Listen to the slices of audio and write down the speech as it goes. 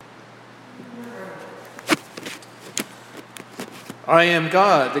I am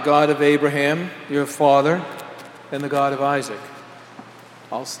God, the God of Abraham, your father, and the God of Isaac.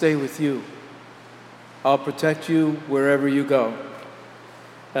 I'll stay with you. I'll protect you wherever you go,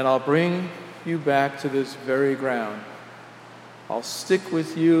 and I'll bring you back to this very ground. I'll stick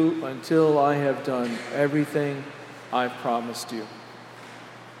with you until I have done everything I've promised you.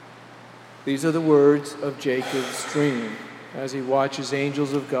 These are the words of Jacob's dream as he watches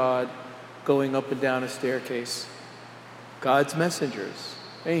angels of God going up and down a staircase. God's messengers,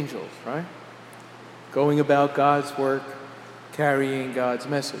 angels, right? Going about God's work, carrying God's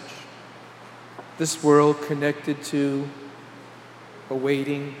message. This world connected to,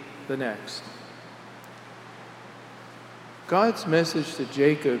 awaiting the next. God's message to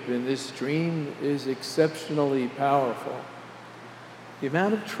Jacob in this dream is exceptionally powerful. The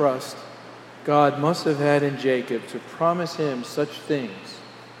amount of trust God must have had in Jacob to promise him such things,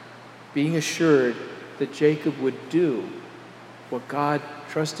 being assured that Jacob would do what God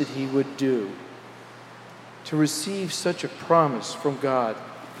trusted he would do. To receive such a promise from God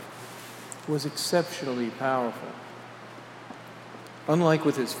was exceptionally powerful. Unlike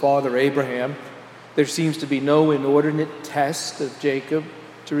with his father Abraham, there seems to be no inordinate test of Jacob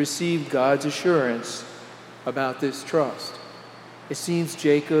to receive God's assurance about this trust. It seems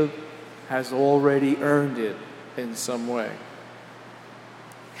Jacob has already earned it in some way.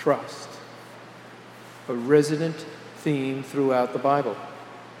 Trust, a resident theme throughout the Bible.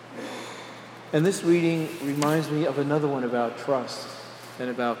 And this reading reminds me of another one about trust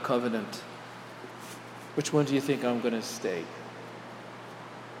and about covenant. Which one do you think I'm going to state?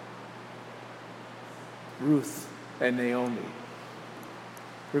 Ruth and Naomi.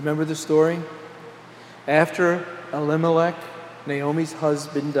 Remember the story? After Elimelech, Naomi's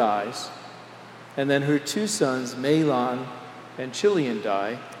husband, dies, and then her two sons, Mahlon and Chilion,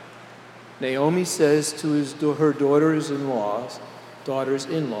 die, Naomi says to her daughters-in-law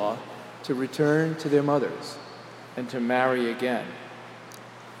to return to their mothers and to marry again.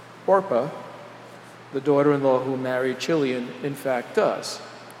 Orpah, the daughter-in-law who married Chilion, in fact does.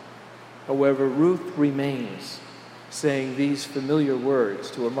 However, Ruth remains, saying these familiar words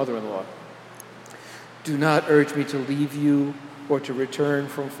to her mother-in-law. Do not urge me to leave you or to return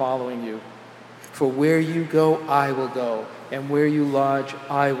from following you. For where you go, I will go, and where you lodge,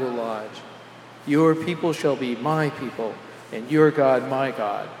 I will lodge. Your people shall be my people, and your God my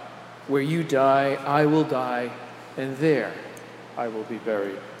God. Where you die, I will die, and there I will be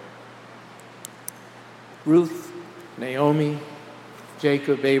buried. Ruth, Naomi,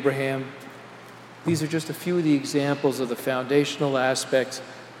 Jacob, Abraham, these are just a few of the examples of the foundational aspects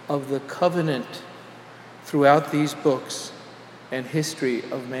of the covenant throughout these books and history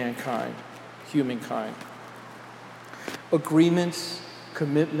of mankind, humankind. Agreements,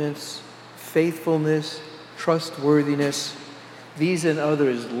 commitments, faithfulness, trustworthiness, these and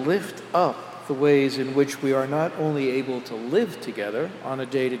others lift up the ways in which we are not only able to live together on a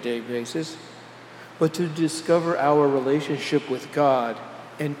day-to-day basis, but to discover our relationship with God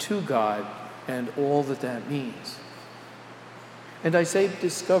and to God and all that that means. And I say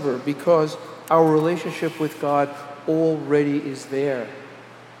discover because our relationship with God already is there.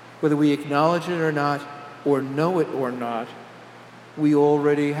 Whether we acknowledge it or not, or know it or not, we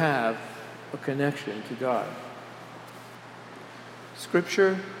already have a connection to God.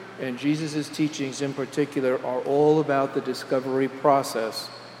 Scripture and Jesus' teachings in particular are all about the discovery process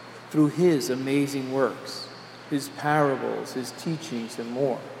through his amazing works, his parables, his teachings, and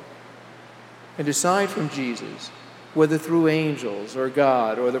more. And aside from Jesus, whether through angels or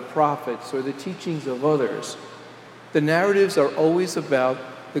God or the prophets or the teachings of others, the narratives are always about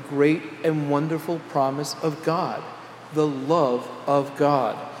the great and wonderful promise of God, the love of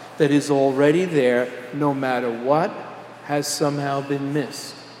God that is already there no matter what has somehow been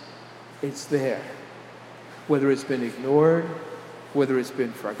missed. It's there. Whether it's been ignored, whether it's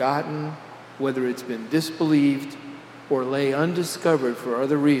been forgotten, whether it's been disbelieved, or lay undiscovered for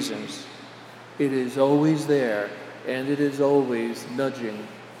other reasons, it is always there, and it is always nudging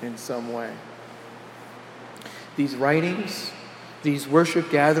in some way. These writings, these worship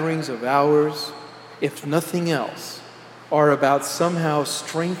gatherings of ours, if nothing else, are about somehow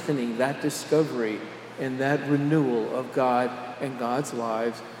strengthening that discovery and that renewal of God and God's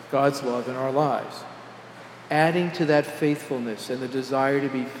love in our lives. Adding to that faithfulness and the desire to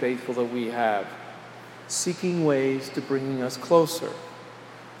be faithful that we have, seeking ways to bringing us closer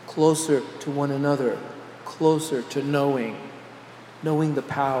to one another, closer to knowing the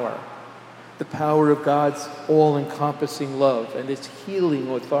power of God's all-encompassing love and its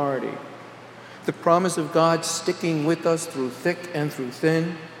healing authority, the promise of God sticking with us through thick and through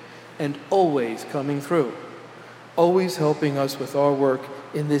thin, and always coming through, always helping us with our work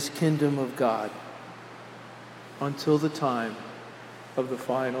in this kingdom of God until the time of the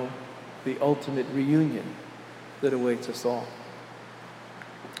final, the ultimate reunion that awaits us all.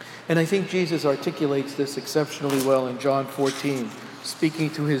 And I think Jesus articulates this exceptionally well in John 14, speaking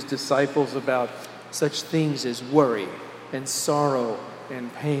to his disciples about such things as worry and sorrow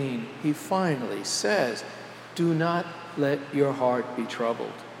and pain. He finally says, do not let your heart be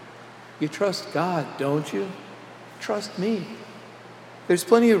troubled. You trust God, don't you? Trust me. There's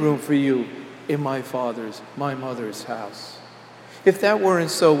plenty of room for you in my mother's house. If that weren't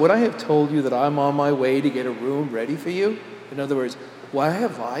so, would I have told you that I'm on my way to get a room ready for you? In other words, would I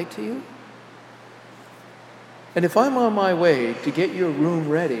have lied to you? And if I'm on my way to get your room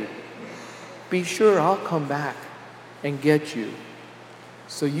ready, be sure I'll come back and get you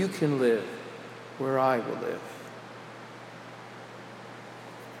so you can live where I will live.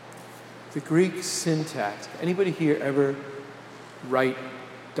 The Greek syntax. Anybody here ever write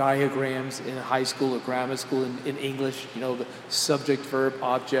diagrams in high school or grammar school in English? You know, the subject, verb,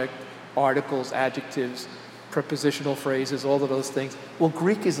 object, articles, adjectives, prepositional phrases, all of those things. Well,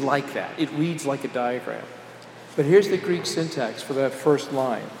 Greek is like that. It reads like a diagram. But here's the Greek syntax for that first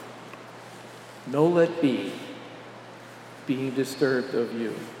line. No let be, being disturbed of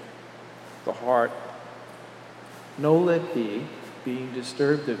you. The heart. No let be, being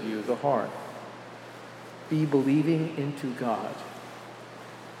disturbed of you, the heart. Be believing into God,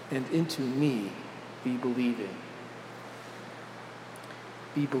 and into me be believing.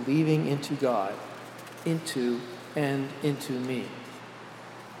 Be believing into God, into me.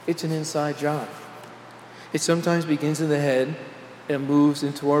 It's an inside job. It sometimes begins in the head and moves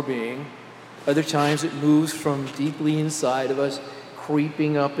into our being. Other times it moves from deeply inside of us,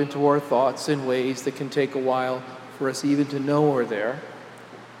 creeping up into our thoughts in ways that can take a while for us even to know are there.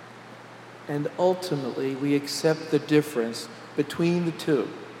 And ultimately, we accept the difference between the two,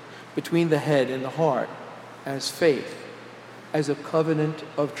 between the head and the heart, as faith, as a covenant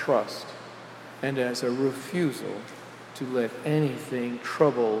of trust, and as a refusal to let anything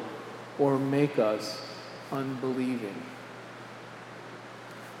trouble or make us unbelieving.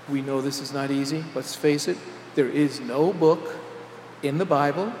 We know this is not easy. Let's face it. There is no book in the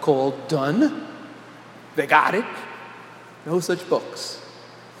Bible called Done. They got it. No such books.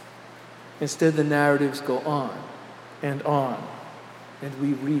 Instead, the narratives go on, and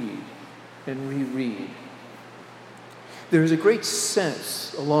we read and reread. There is a great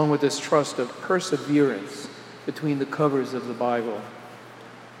sense, along with this trust, of perseverance between the covers of the Bible.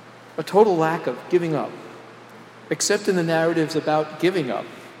 A total lack of giving up, except in the narratives about giving up,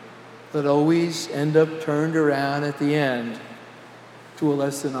 that always end up turned around at the end to a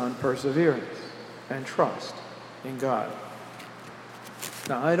lesson on perseverance and trust in God.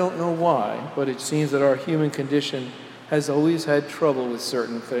 Now, I don't know why, but it seems that our human condition has always had trouble with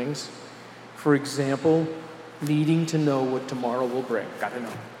certain things. For example, needing to know what tomorrow will bring. Gotta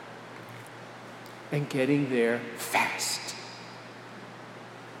know. And getting there fast.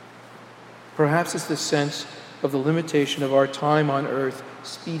 Perhaps it's the sense of the limitation of our time on earth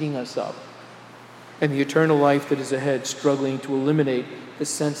speeding us up, and the eternal life that is ahead struggling to eliminate the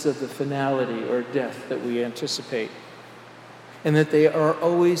sense of the finality or death that we anticipate, and that they are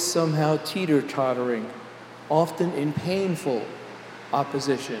always somehow teeter-tottering, often in painful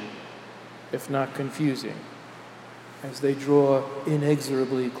opposition, if not confusing, as they draw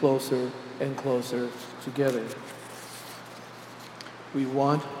inexorably closer and closer together. We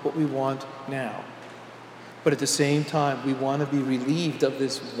want what we want now. But at the same time, we want to be relieved of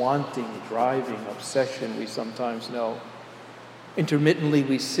this wanting, driving obsession we sometimes know. Intermittently,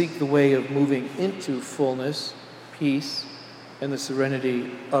 we seek the way of moving into fullness, peace, and the serenity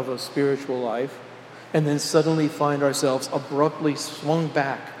of a spiritual life, and then suddenly find ourselves abruptly swung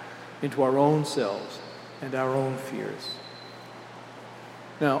back into our own selves and our own fears.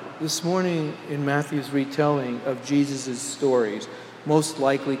 Now, this morning in Matthew's retelling of Jesus' stories, most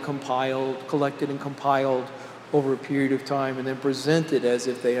likely collected and compiled over a period of time and then presented as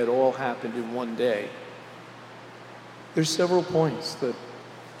if they had all happened in one day. There's several points that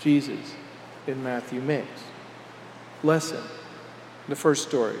Jesus in Matthew makes. Lesson, the first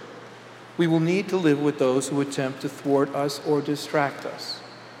story. We will need to live with those who attempt to thwart us or distract us,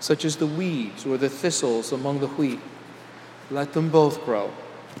 such as the weeds or the thistles among the wheat. Let them both grow.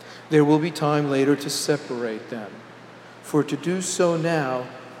 There will be time later to separate them. For to do so now,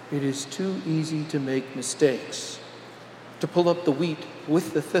 it is too easy to make mistakes. To pull up the wheat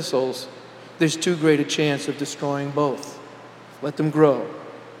with the thistles, there's too great a chance of destroying both. Let them grow,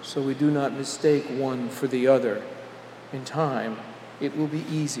 so we do not mistake one for the other. In time, it will be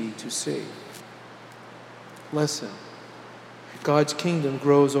easy to see. lesson. God's kingdom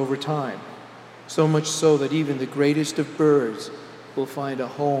grows over time, so much so that even the greatest of birds will find a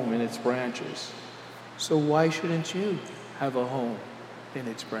home in its branches. So why shouldn't you have a home in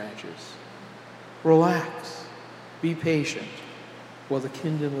its branches? Relax, be patient, while the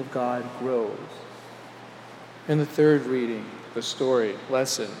kingdom of God grows. And the third reading, the story,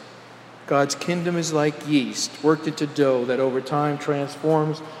 lesson. God's kingdom is like yeast worked into dough that over time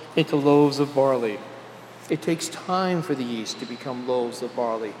transforms into loaves of barley. It takes time for the yeast to become loaves of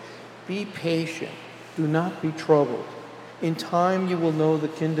barley. Be patient. Do not be troubled. In time you will know the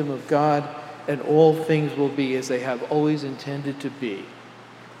kingdom of God, and all things will be as they have always intended to be.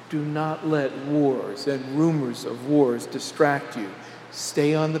 Do not let wars and rumors of wars distract you.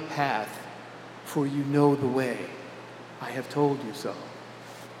 Stay on the path, for you know the way. I have told you so.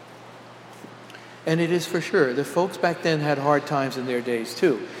 And it is for sure, the folks back then had hard times in their days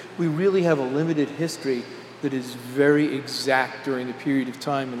too. We really have a limited history that is very exact during the period of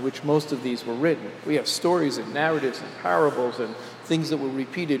time in which most of these were written. We have stories and narratives and parables and things that were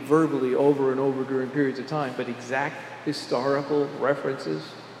repeated verbally over and over during periods of time, but exact historical references,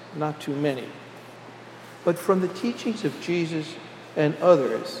 not too many. But from the teachings of Jesus and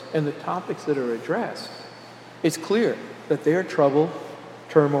others and the topics that are addressed, it's clear that their trouble,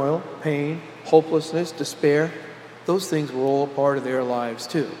 turmoil, pain, hopelessness, despair, those things were all part of their lives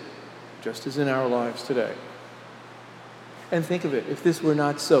too, just as in our lives today. And think of it, if this were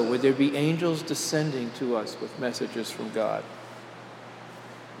not so, would there be angels descending to us with messages from God?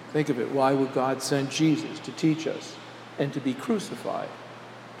 Think of it, why would God send Jesus to teach us and to be crucified,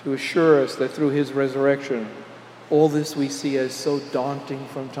 to assure us that through his resurrection, all this we see as so daunting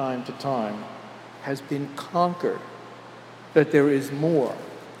from time to time has been conquered, that there is more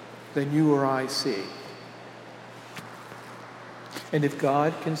than you or I see. And if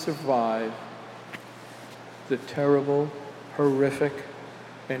God can survive the terrible, horrific,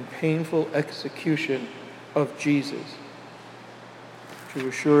 and painful execution of Jesus to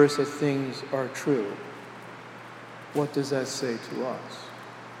assure us that things are true, what does that say to us?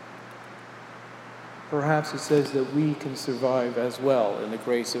 Perhaps it says that we can survive as well in the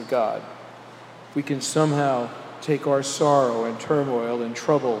grace of God. We can somehow take our sorrow and turmoil and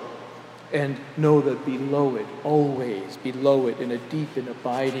trouble and know that below it, always below it, in a deep and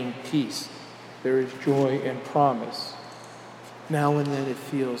abiding peace, there is joy and promise. Now and then it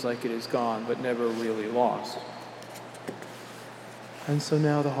feels like it is gone, but never really lost. And so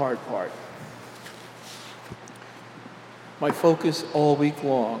now the hard part. My focus all week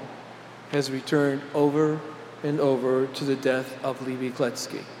long has returned over and over to the death of Levi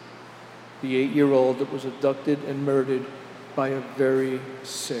Kletzky, the 8-year-old that was abducted and murdered by a very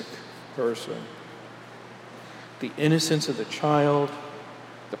sick person. The innocence of the child,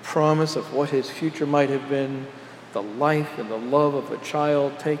 the promise of what his future might have been, the life and the love of a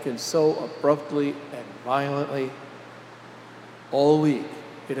child taken so abruptly and violently. All week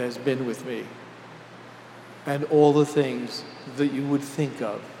it has been with me. And all the things that you would think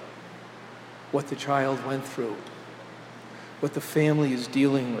of, what the child went through, what the family is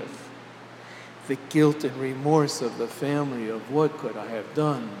dealing with, the guilt and remorse of the family of what could I have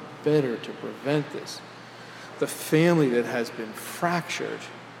done better to prevent this. The family that has been fractured,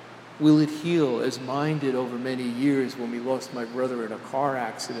 will it heal as mine did over many years when we lost my brother in a car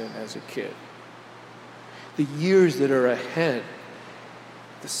accident as a kid? The years that are ahead,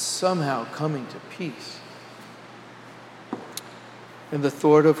 the somehow coming to peace. And the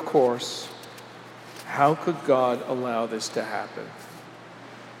thought, of course, how could God allow this to happen?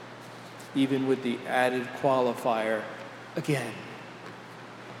 Even with the added qualifier, again,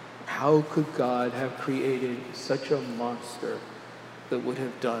 how could God have created such a monster that would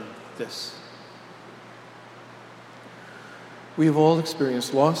have done this? We have all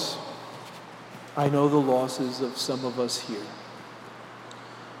experienced loss. I know the losses of some of us here.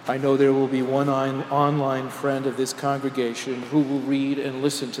 I know there will be one online friend of this congregation who will read and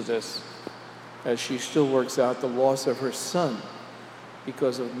listen to this as she still works out the loss of her son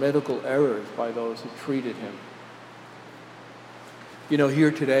because of medical errors by those who treated him. You know,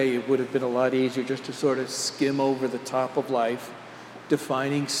 here today it would have been a lot easier just to sort of skim over the top of life,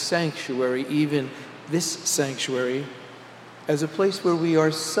 defining sanctuary, even this sanctuary, as a place where we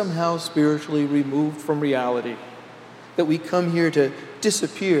are somehow spiritually removed from reality, that we come here to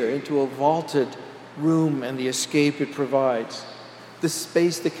disappear into a vaulted room and the escape it provides, the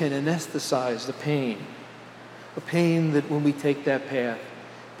space that can anesthetize the pain, a pain that when we take that path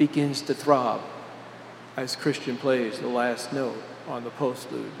begins to throb as Christian plays the last note on the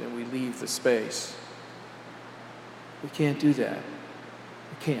postlude and we leave the space. We can't do that.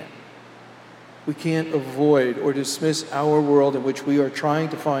 We can't. We can't avoid or dismiss our world in which we are trying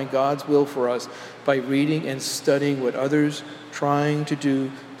to find God's will for us by reading and studying what others trying to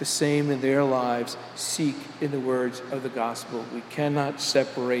do the same in their lives seek in the words of the gospel. We cannot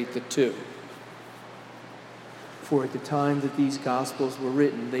separate the two. For at the time that these gospels were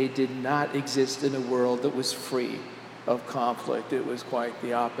written, they did not exist in a world that was free of conflict. It was quite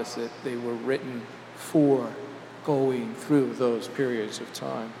the opposite. They were written for going through those periods of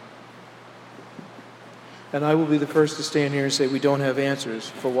time. And I will be the first to stand here and say we don't have answers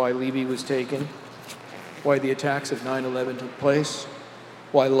for why Libya was taken, why the attacks of 9/11 took place,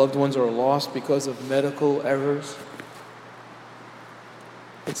 why loved ones are lost because of medical errors.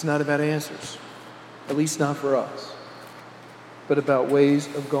 It's not about answers, at least not for us, but about ways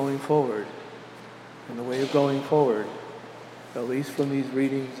of going forward. And the way of going forward, at least from these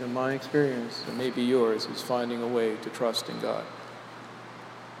readings and my experience, and maybe yours, is finding a way to trust in God.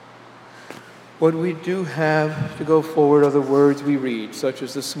 What we do have to go forward are the words we read, such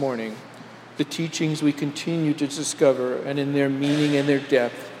as this morning, the teachings we continue to discover, and in their meaning and their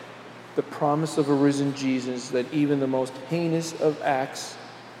depth, the promise of a risen Jesus that even the most heinous of acts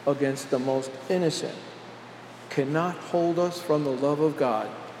against the most innocent cannot hold us from the love of God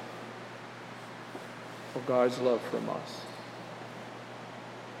or God's love from us.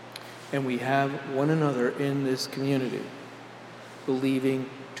 And we have one another in this community, believing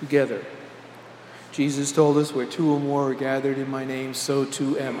together. Jesus told us, where two or more are gathered in my name, so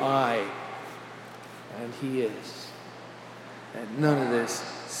too am I. And he is. And none of this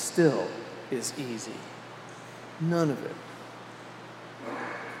still is easy. None of it.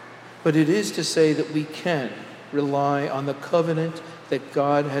 But it is to say that we can rely on the covenant that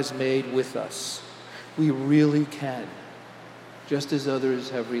God has made with us. We really can, just as others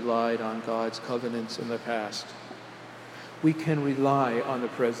have relied on God's covenants in the past. We can rely on the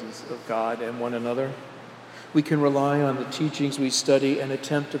presence of God and one another. We can rely on the teachings we study and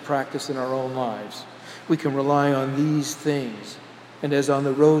attempt to practice in our own lives. We can rely on these things. And as on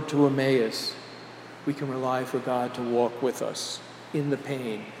the road to Emmaus, we can rely for God to walk with us in the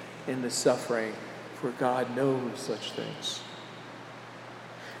pain, in the suffering, for God knows such things.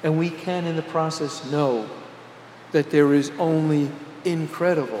 And we can, in the process, know that there is only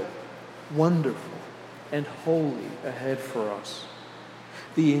incredible, wonderful, and holy ahead for us.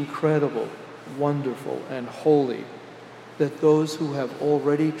 The incredible, wonderful, and holy that those who have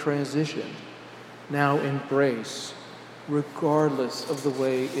already transitioned now embrace, regardless of the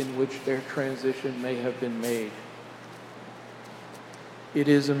way in which their transition may have been made. It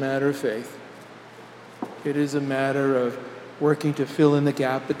is a matter of faith. It is a matter of working to fill in the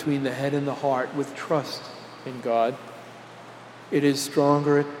gap between the head and the heart with trust in God. It is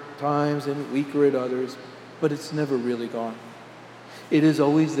stronger at times and weaker at others, but it's never really gone. It is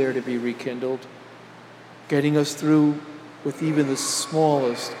always there to be rekindled, getting us through with even the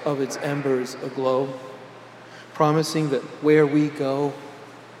smallest of its embers aglow, promising that where we go,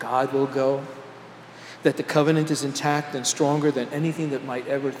 God will go, that the covenant is intact and stronger than anything that might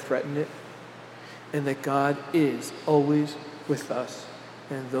ever threaten it, and that God is always with us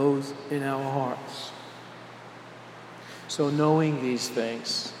and those in our hearts. So knowing these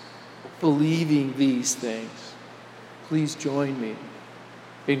things, believing these things, please join me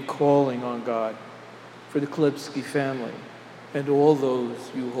in calling on God for the Klebsky family and all those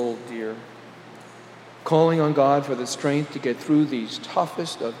you hold dear. Calling on God for the strength to get through these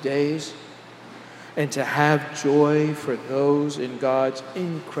toughest of days and to have joy for those in God's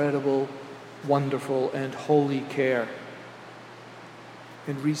incredible, wonderful, and holy care,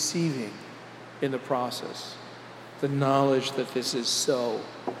 and receiving in the process the knowledge that this is so,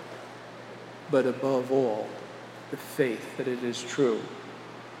 but above all, the faith that it is true.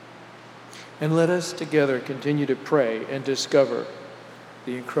 And let us together continue to pray and discover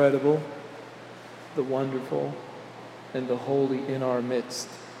the incredible, the wonderful, and the holy in our midst,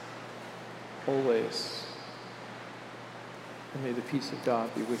 always. And may the peace of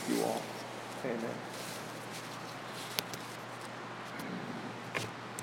God be with you all. Amen.